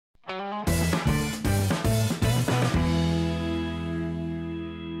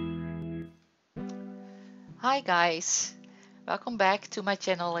Hi guys, welcome back to my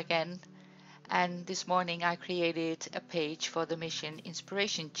channel again. And this morning I created a page for the Mission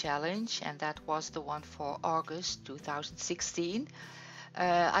Inspiration Challenge, and that was the one for August 2016.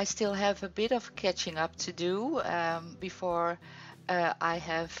 I still have a bit of catching up to do before I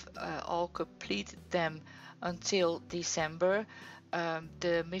have all completed them until December.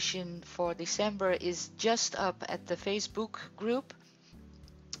 The mission for December is just up at the Facebook group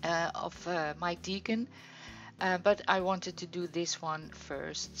of Mike Deacon. But I wanted to do this one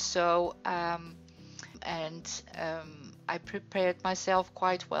first. I prepared myself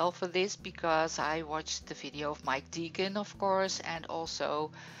quite well for this because I watched the video of Mike Deacon, of course, and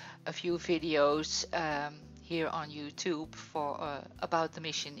also a few videos here on YouTube for about the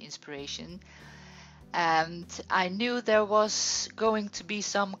mission inspiration. And I knew there was going to be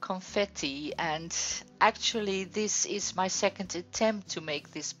some confetti, and actually this is my second attempt to make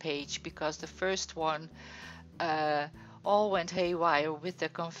this page because the first one all went haywire with the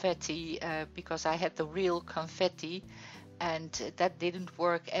confetti because I had the real confetti and that didn't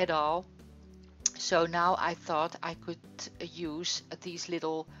work at all. So now I thought I could use these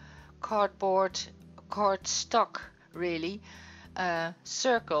little cardstock really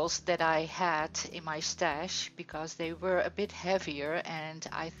circles that I had in my stash because they were a bit heavier and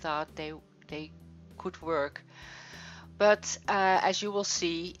I thought they could work. But as you will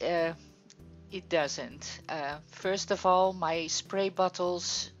see, it doesn't. First of all, my spray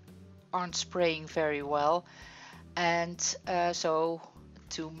bottles aren't spraying very well, and so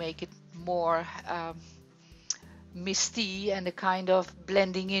to make it more misty and a kind of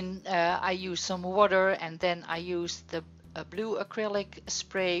blending in, I used some water, and then I used the blue acrylic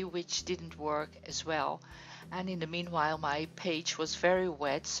spray, which didn't work as well. And in the meanwhile, my page was very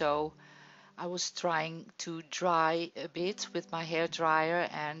wet, so I was trying to dry a bit with my hair dryer,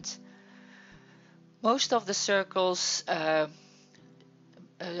 and most of the circles were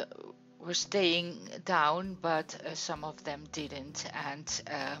staying down, but some of them didn't, and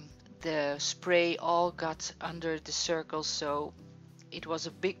the spray all got under the circles, so it was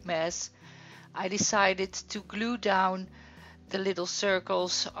a big mess. I decided to glue down the little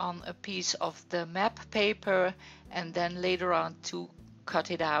circles on a piece of the map paper and then later on to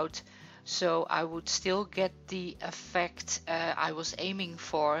cut it out so I would still get the effect I was aiming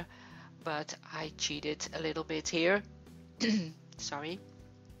for, but I cheated a little bit here. Sorry.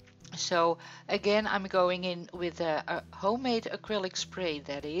 So again, I'm going in with a homemade acrylic spray,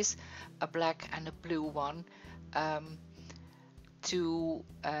 that is a black and a blue one, to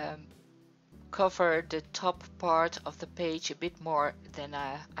cover the top part of the page a bit more than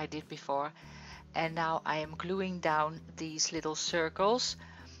I did before. And now I am gluing down these little circles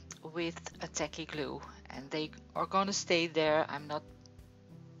with a tacky glue, and they are gonna stay there. I'm not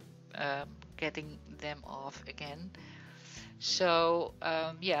getting them off again. So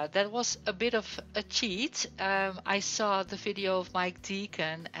yeah, that was a bit of a cheat. I saw the video of Mike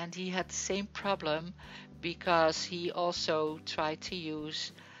Deacon and he had the same problem because he also tried to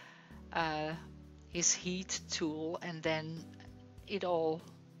use his heat tool and then it all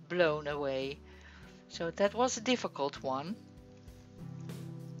blown away. So that was a difficult one.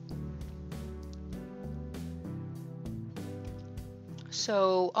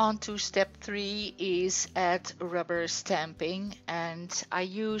 So on to step 3 is add rubber stamping, and I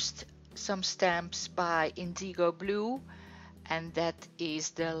used some stamps by Indigo Blue, and that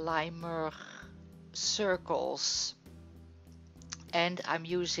is the Limer circles, and I'm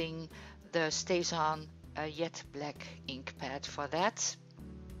using the StazOn Jet Black ink pad for that.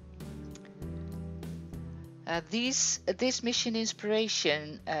 This mission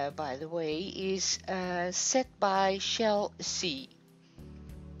inspiration, by the way, is set by Shell C.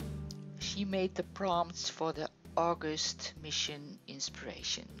 She made the prompts for the August mission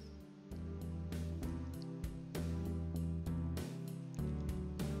inspiration.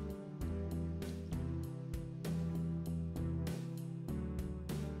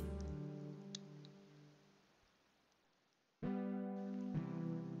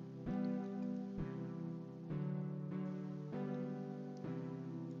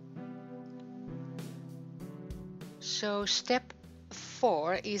 So step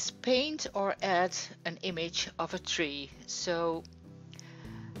 4 is paint or add an image of a tree. So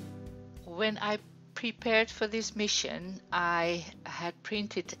when I prepared for this mission, I had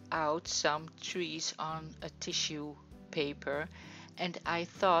printed out some trees on a tissue paper and I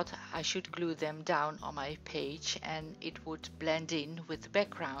thought I should glue them down on my page and it would blend in with the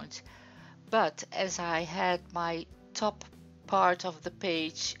background. But as I had my top part of the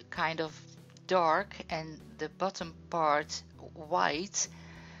page kind of dark and the bottom part white,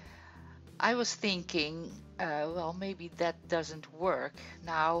 I was thinking well, maybe that doesn't work.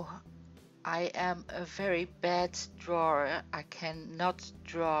 Now, I am a very bad drawer. I cannot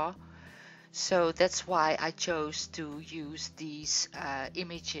draw. So that's why I chose to use these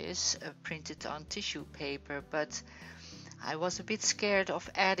images printed on tissue paper, but I was a bit scared of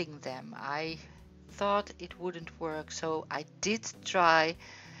adding them. I thought it wouldn't work, so I did try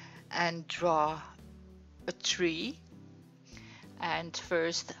and draw a tree. And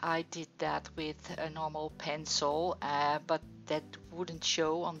first I did that with a normal pencil, but that wouldn't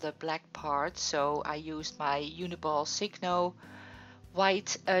show on the black part, so I used my Uniball Signo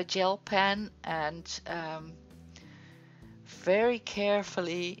white gel pen and very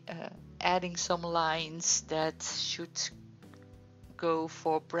carefully adding some lines that should go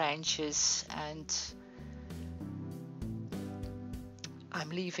for branches, and I'm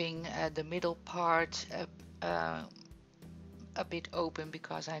leaving the middle part a bit open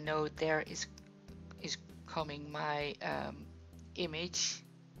because I know there is coming my image.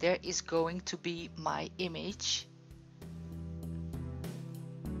 There is going to be my image.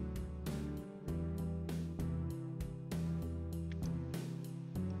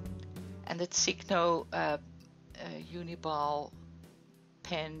 And that Signo Uniball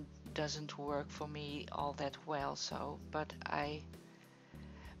pen doesn't work for me all that well, so but I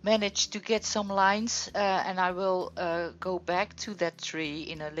managed to get some lines, and I will go back to that tree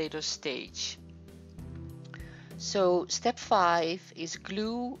in a later stage. So step 5 is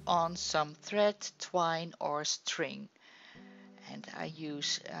glue on some thread, twine or string, and I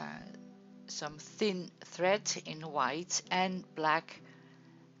use some thin thread in white and black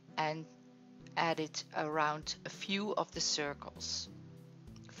and add it around a few of the circles.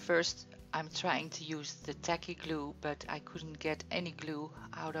 First I'm trying to use the tacky glue, but I couldn't get any glue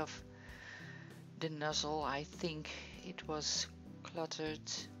out of the nozzle. I think it was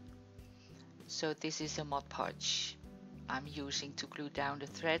cluttered. So this is a Mod Podge I'm using to glue down the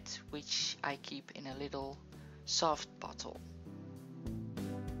thread, which I keep in a little soft bottle.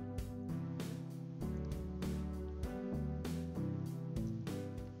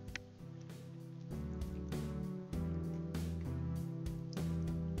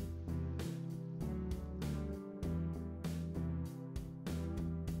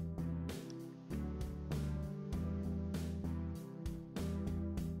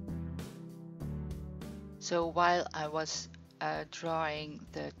 So while I was drawing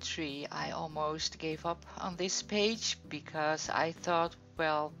the tree, I almost gave up on this page because I thought,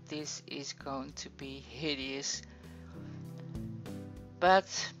 well, this is going to be hideous. But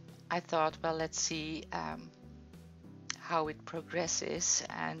I thought, well, let's see how it progresses,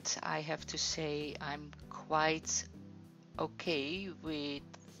 and I have to say I'm quite okay with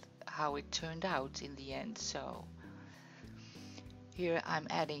how it turned out in the end. So here I'm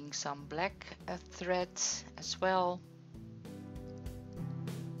adding some black thread as well.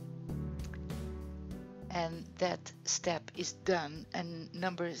 And that step is done. And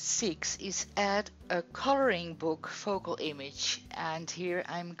number 6 is add a coloring book focal image. And here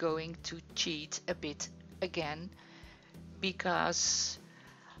I'm going to cheat a bit again because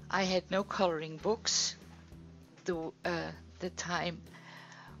I had no coloring books the time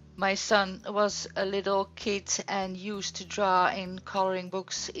my son was a little kid and used to draw in coloring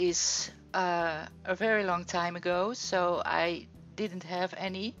books is a very long time ago, so I didn't have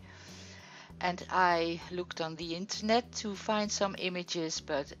any. And I looked on the internet to find some images,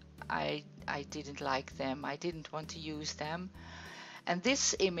 but I didn't like them. I didn't want to use them. And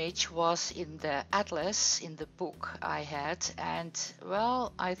this image was in the atlas, in the book I had, and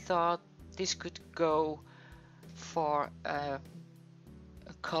well, I thought this could go for a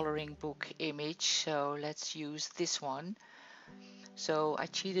coloring book image, so let's use this one. So I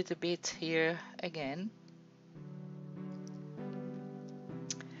cheated a bit here again,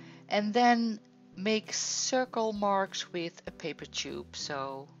 and then make circle marks with a paper tube.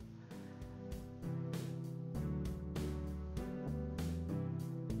 So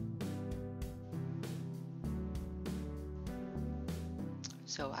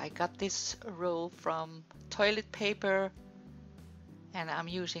I got this roll from toilet paper, and I'm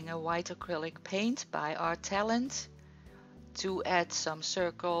using a white acrylic paint by Art Talent to add some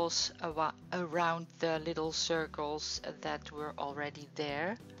circles around the little circles that were already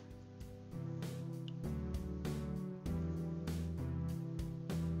there.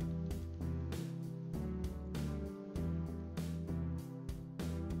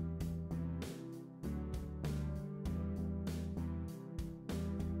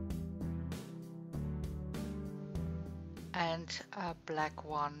 And a black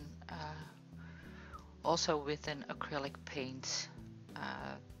one also with an acrylic paint.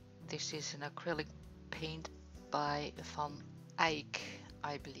 This is an acrylic paint by Van Eyck,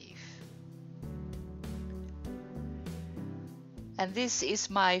 I believe. And this is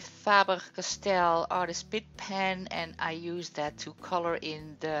my Faber-Castell Artist Pitt pen, and I use that to color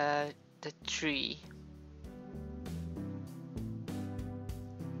in the tree.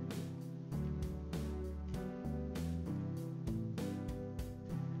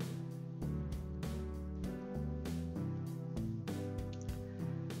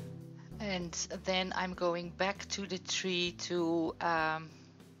 And then I'm going back to the tree to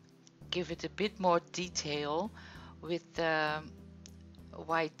give it a bit more detail with the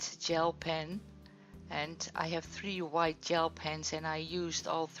white gel pen. And I have 3 white gel pens and I used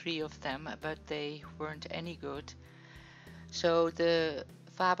all 3 of them, but they weren't any good. So the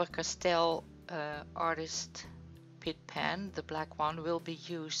Faber-Castell Artist Pitt pen, the black one, will be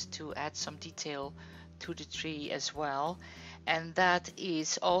used to add some detail to the tree as well. And that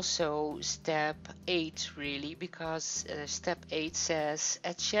is also step 8 really, because step 8 says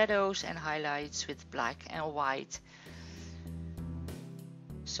add shadows and highlights with black and white.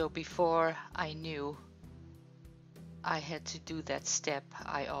 So before I knew I had to do that step,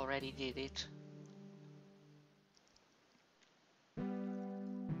 I already did it.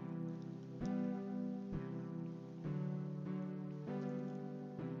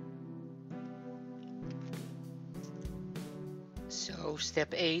 So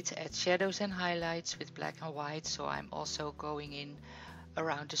step 8, add shadows and highlights with black and white. So I'm also going in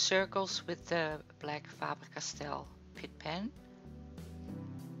around the circles with the black Faber-Castell Pitt pen.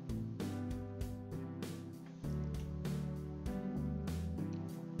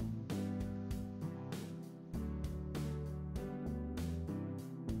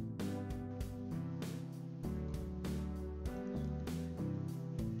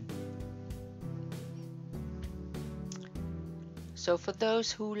 So for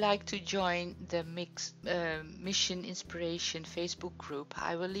those who like to join the Mission Inspiration Facebook group,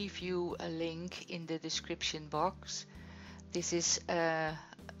 I will leave you a link in the description box. This is a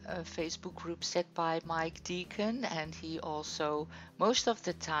Facebook group set by Mike Deacon, and he also, most of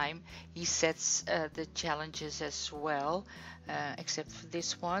the time, he sets the challenges as well, except for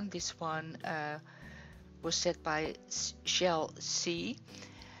this one. This one was set by Shell C,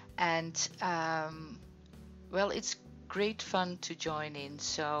 and well, it's great fun to join in.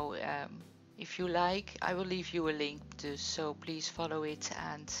 So if you like, I will leave you a link so please follow it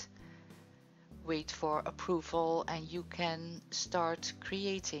and wait for approval and you can start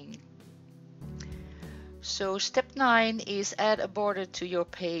creating. So step 9 is add a border to your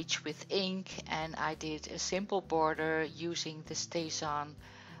page with ink, and I did a simple border using the StazOn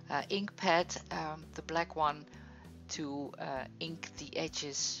ink pad, the black one, to ink the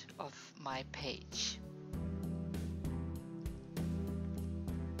edges of my page.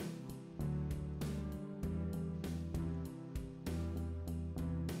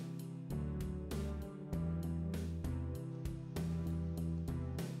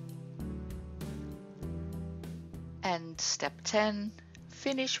 And step 10,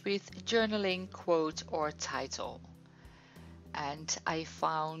 finish with journaling, quote or title. And I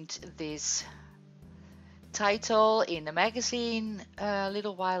found this title in a magazine a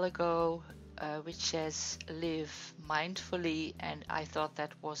little while ago, which says live mindfully, and I thought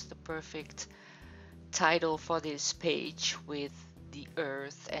that was the perfect title for this page, with the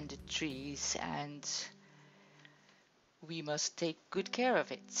earth and the trees, and we must take good care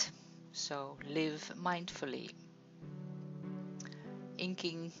of it. So live mindfully.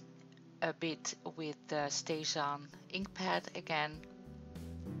 Inking a bit with the StazOn ink pad again,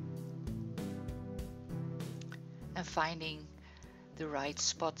 and finding the right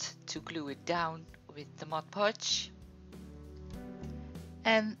spot to glue it down with the Mod Podge.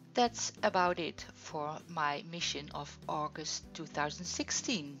 And that's about it for my mission of August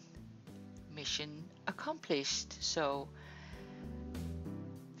 2016. Mission accomplished. So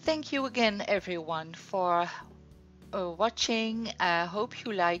thank you again everyone for watching. I hope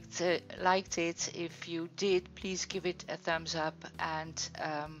you liked it. If you did, please give it a thumbs up and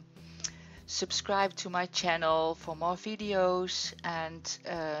subscribe to my channel for more videos, and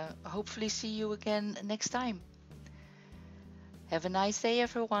hopefully see you again next time. Have a nice day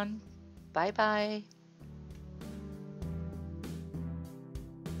everyone. Bye bye.